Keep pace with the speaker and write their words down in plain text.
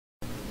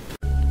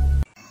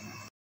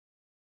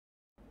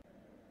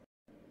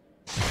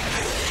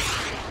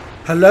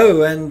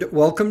Hello and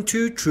welcome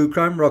to True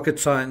Crime Rocket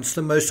Science,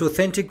 the most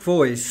authentic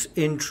voice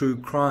in true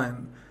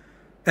crime.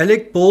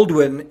 Alec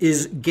Baldwin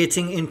is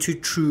getting into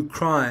true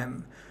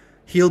crime.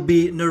 He'll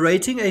be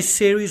narrating a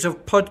series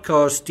of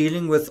podcasts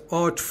dealing with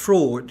art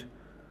fraud.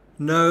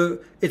 No,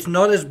 it's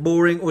not as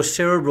boring or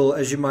cerebral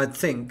as you might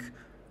think.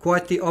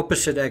 Quite the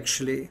opposite,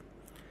 actually.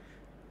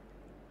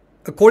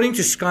 According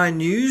to Sky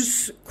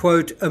News,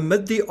 quote,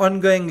 amid the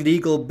ongoing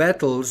legal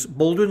battles,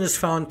 Baldwin has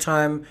found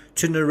time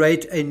to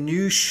narrate a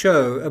new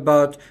show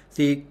about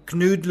the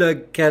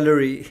Gogh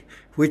Gallery,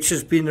 which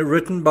has been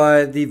written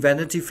by the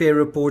Vanity Fair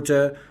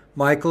reporter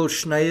Michael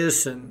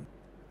Schneerson.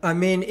 I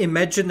mean,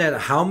 imagine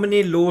that. How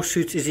many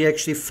lawsuits is he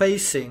actually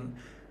facing?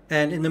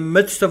 And in the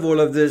midst of all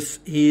of this,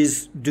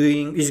 he's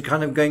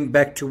kind of going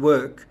back to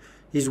work.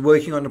 He's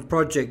working on a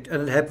project,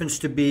 and it happens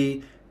to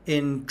be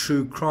in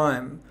true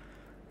crime.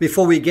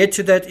 Before we get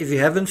to that, if you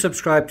haven't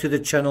subscribed to the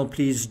channel,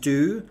 please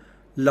do.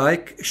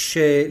 Like,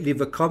 share,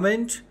 leave a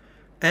comment,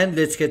 and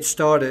let's get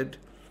started.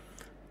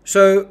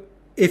 So,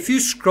 if you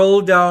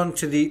scroll down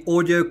to the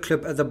audio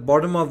clip at the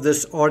bottom of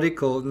this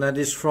article, and that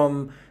is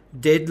from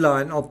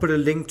Deadline, I'll put a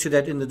link to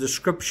that in the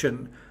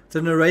description.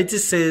 The narrator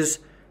says,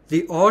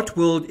 the art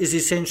world is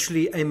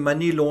essentially a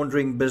money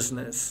laundering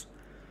business.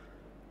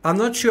 I'm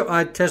not sure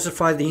I'd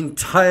classify the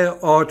entire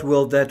art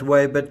world that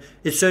way, but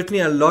it's certainly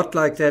a lot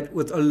like that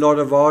with a lot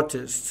of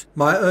artists.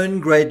 My own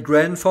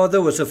great-grandfather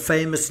was a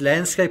famous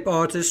landscape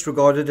artist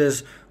regarded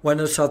as one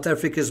of South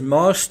Africa's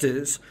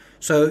masters,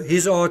 so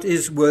his art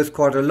is worth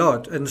quite a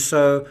lot, and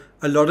so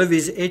a lot of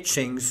his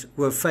etchings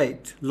were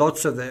faked,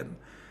 lots of them.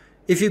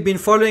 If you've been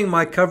following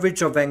my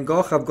coverage of Van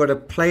Gogh, I've got a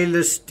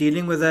playlist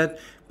dealing with that,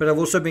 but I've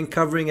also been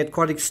covering it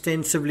quite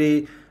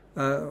extensively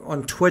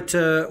on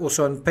Twitter,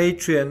 also on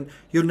Patreon.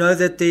 You'll know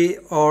that there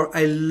are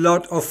a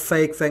lot of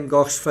fake Van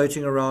Goghs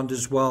floating around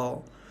as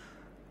well.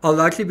 I'll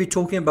likely be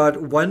talking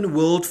about one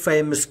world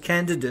famous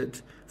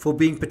candidate for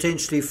being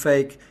potentially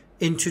fake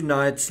in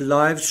tonight's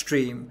live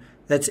stream.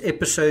 That's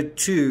episode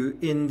 2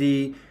 in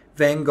the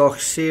Van Gogh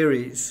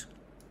series.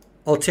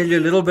 I'll tell you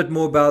a little bit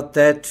more about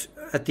that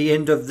at the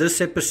end of this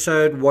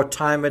episode, what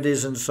time it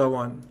is and so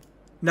on.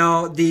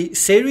 Now, the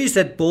series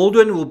that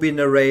Baldwin will be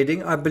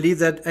narrating, I believe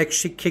that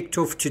actually kicked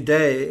off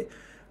today.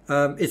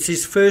 It's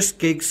his first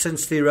gig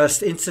since the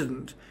Rust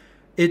incident.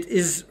 It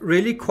is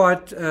really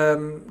quite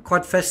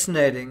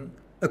fascinating.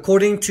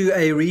 According to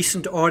a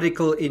recent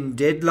article in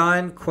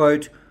Deadline,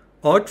 quote,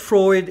 Art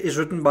Fraud is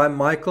written by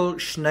Michael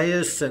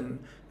Schneerson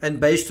and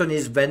based on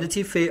his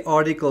Vanity Fair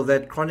article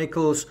that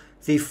chronicles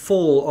the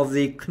fall of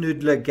the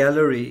Gogh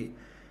Gallery.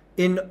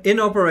 In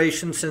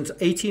operation since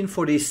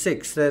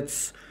 1846,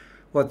 that's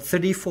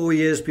 34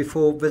 years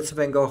before Vincent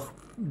van Gogh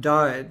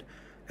died,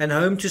 and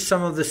home to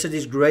some of the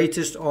city's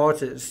greatest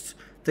artists,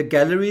 the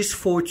gallery's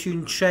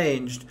fortune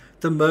changed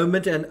the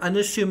moment an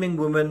unassuming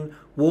woman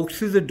walked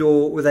through the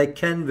door with a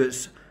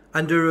canvas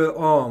under her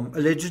arm,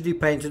 allegedly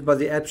painted by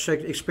the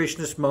abstract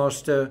expressionist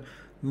master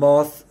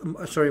Mark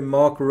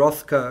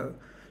Rothko.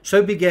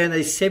 So began a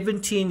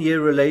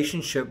 17-year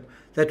relationship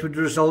that would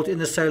result in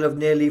the sale of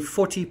nearly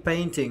 40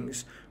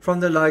 paintings from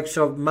the likes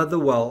of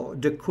Motherwell,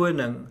 de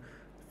Kooning,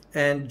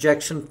 and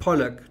Jackson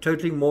Pollock,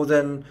 totaling more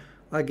than,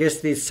 I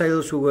guess the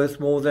sales were worth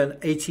more than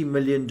 $80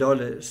 million.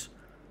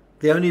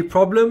 The only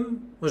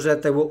problem was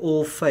that they were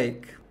all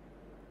fake.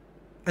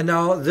 And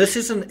now this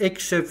is an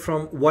excerpt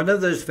from one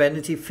of those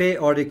Vanity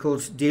Fair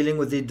articles dealing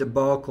with the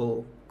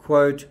debacle.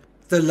 Quote,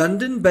 the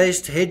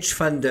London-based hedge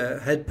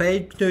funder had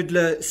paid Gogh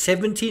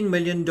 $17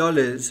 million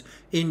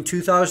in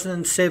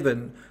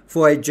 2007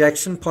 for a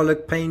Jackson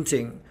Pollock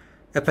painting,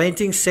 a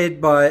painting said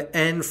by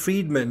Anne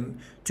Friedman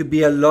to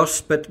be a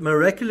lost but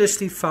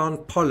miraculously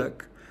found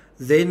Pollock,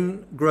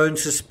 then grown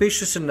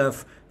suspicious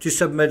enough to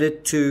submit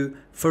it to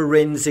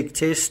forensic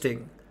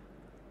testing.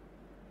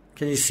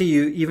 Can you see,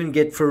 you even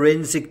get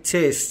forensic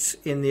tests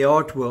in the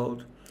art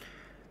world?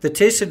 The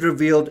test had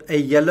revealed a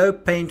yellow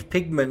paint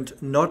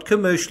pigment not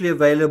commercially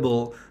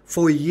available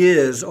for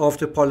years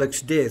after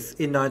Pollock's death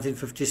in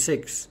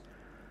 1956.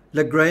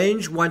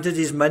 Lagrange wanted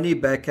his money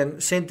back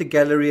and sent the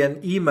gallery an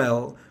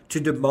email to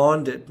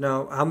demand it.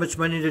 Now, how much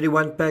money did he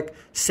want back?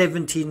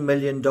 $17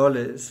 million.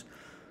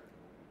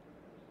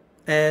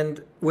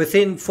 And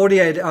within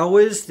 48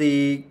 hours,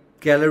 the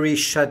gallery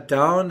shut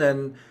down,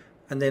 and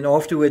then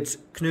afterwards,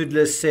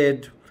 Gogh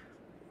said,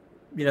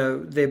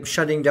 them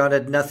shutting down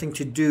had nothing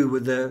to do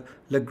with the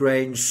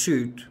Lagrange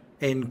suit,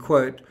 end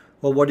quote.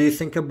 Well, what do you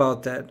think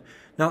about that?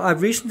 Now,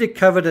 I've recently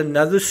covered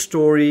another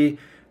story,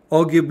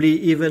 arguably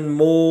even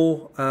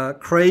more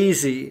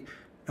crazy,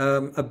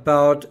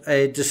 about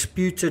a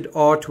disputed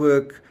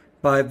artwork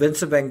by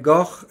Vincent van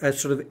Gogh, a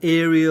sort of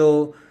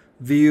aerial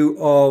view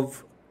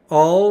of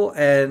Arles,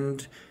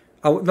 and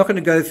I'm not going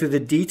to go through the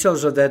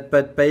details of that,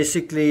 but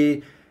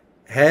basically,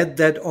 had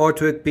that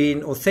artwork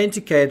been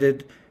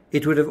authenticated,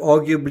 it would have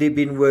arguably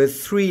been worth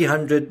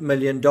 $300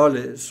 million,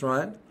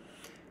 right?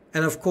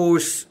 And of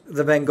course,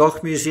 the Van Gogh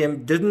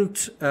Museum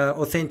didn't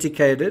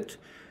authenticate it.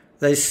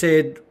 They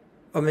said,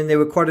 there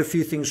were quite a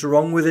few things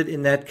wrong with it.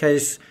 In that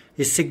case,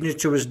 his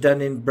signature was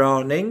done in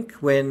brown ink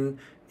when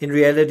in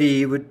reality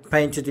he would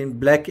paint it in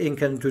black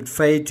ink and it would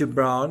fade to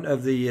brown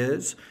over the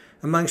years,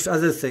 amongst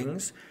other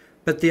things.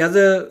 But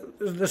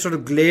the sort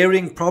of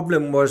glaring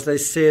problem was, they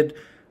said,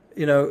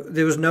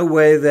 there was no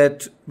way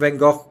that Van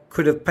Gogh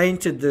could have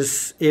painted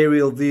this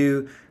aerial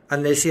view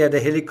unless he had a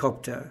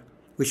helicopter,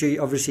 which he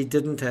obviously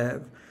didn't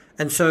have.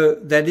 And so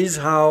that is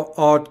how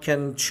art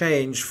can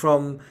change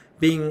from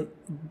being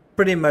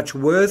pretty much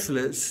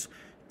worthless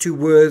to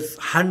worth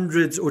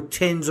hundreds or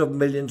tens of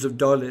millions of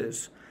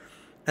dollars.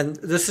 And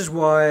this is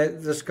why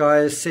this guy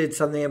has said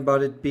something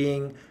about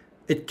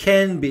it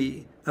can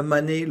be a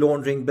money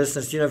laundering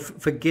business.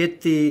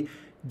 Forget the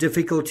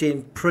difficulty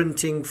in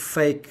printing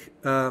fake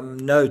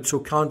notes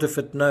or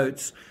counterfeit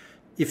notes.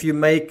 If you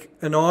make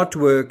an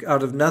artwork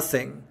out of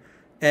nothing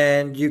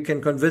and you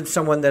can convince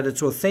someone that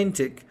it's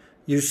authentic,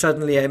 you're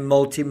suddenly a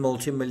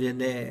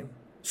multi-millionaire.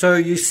 So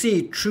you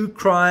see, true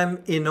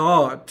crime in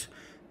art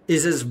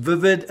is as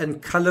vivid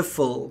and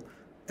colorful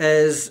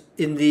as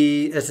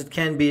it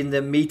can be in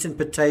the meat and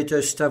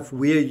potato stuff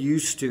we're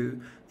used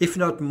to, if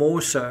not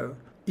more so.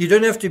 You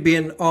don't have to be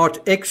an art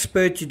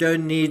expert. You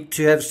don't need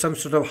to have some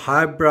sort of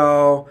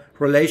highbrow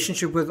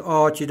relationship with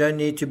art. You don't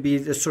need to be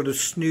this sort of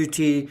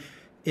snooty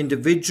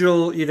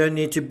individual. You don't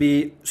need to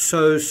be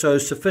so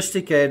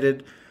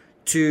sophisticated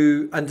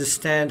to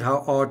understand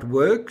how art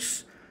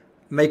works.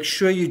 Make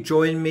sure you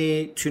join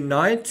me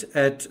tonight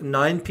at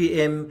 9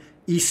 p.m.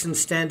 Eastern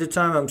Standard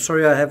Time. I'm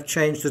sorry I have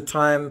changed the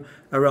time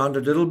around a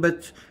little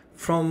bit.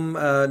 From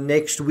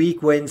next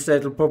week, Wednesday,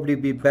 it'll probably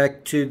be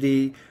back to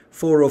the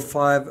 4 or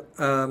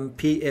 5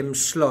 p.m.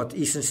 slot,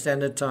 Eastern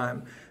Standard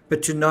Time.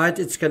 But tonight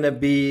it's going to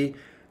be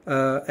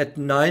at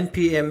 9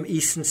 p.m.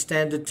 Eastern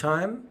Standard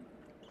Time,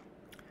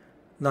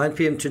 9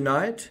 p.m.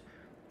 tonight.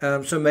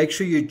 So make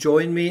sure you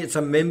join me. It's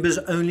a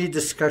members-only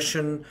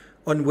discussion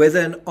on whether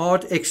an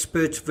art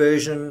expert's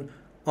version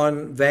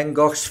on Van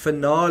Gogh's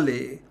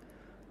finale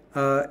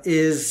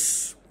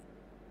is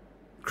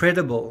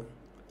credible.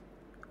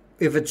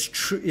 If it's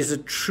true, is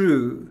it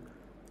true?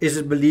 Is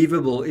it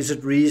believable? Is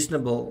it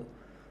reasonable?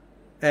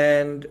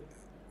 And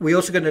we're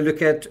also going to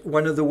look at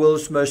one of the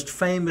world's most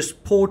famous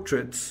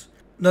portraits.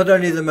 Not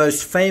only the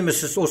most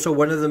famous, it's also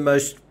one of the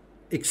most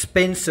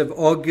expensive.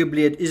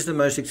 Arguably, it is the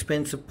most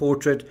expensive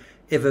portrait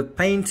ever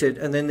painted.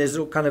 And then there's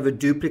kind of a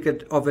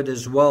duplicate of it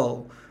as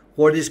well.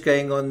 What is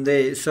going on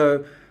there?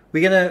 So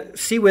we're going to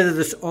see whether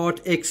this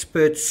art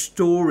expert's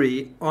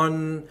story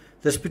on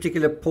this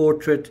particular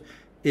portrait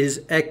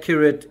is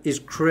accurate, is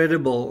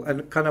credible,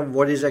 and kind of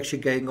what is actually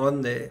going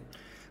on there.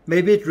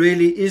 Maybe it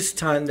really is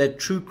time that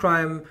true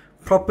crime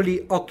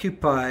properly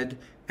occupied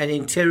and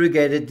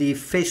interrogated the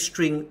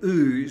festering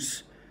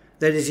ooze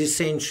that is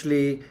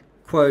essentially,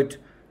 quote,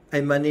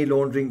 a money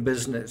laundering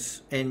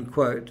business, end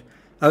quote.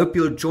 I hope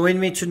you'll join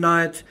me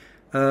tonight.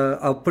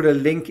 I'll put a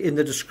link in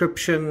the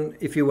description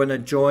if you want to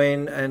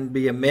join and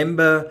be a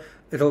member.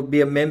 It'll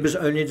be a members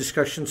only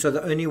discussion, so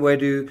the only way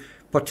to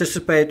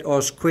participate,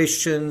 ask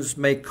questions,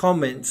 make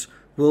comments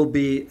will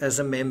be as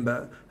a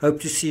member. Hope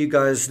to see you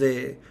guys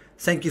there.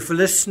 Thank you for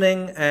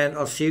listening, and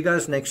I'll see you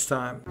guys next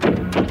time.